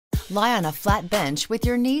Lie on a flat bench with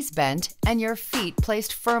your knees bent and your feet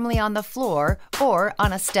placed firmly on the floor or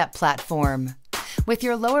on a step platform. With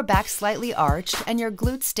your lower back slightly arched and your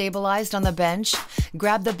glutes stabilized on the bench,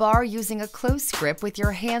 grab the bar using a close grip with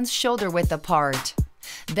your hands shoulder-width apart.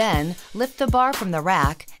 Then, lift the bar from the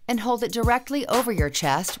rack and hold it directly over your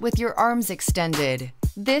chest with your arms extended.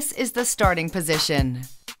 This is the starting position.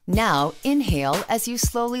 Now, inhale as you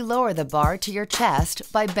slowly lower the bar to your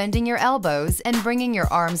chest by bending your elbows and bringing your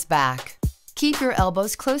arms back. Keep your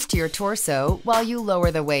elbows close to your torso while you lower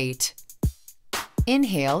the weight.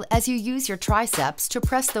 Inhale as you use your triceps to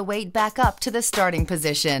press the weight back up to the starting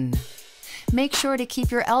position. Make sure to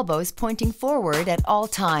keep your elbows pointing forward at all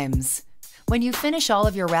times. When you finish all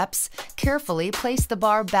of your reps, carefully place the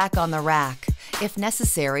bar back on the rack. If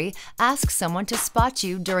necessary, ask someone to spot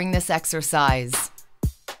you during this exercise.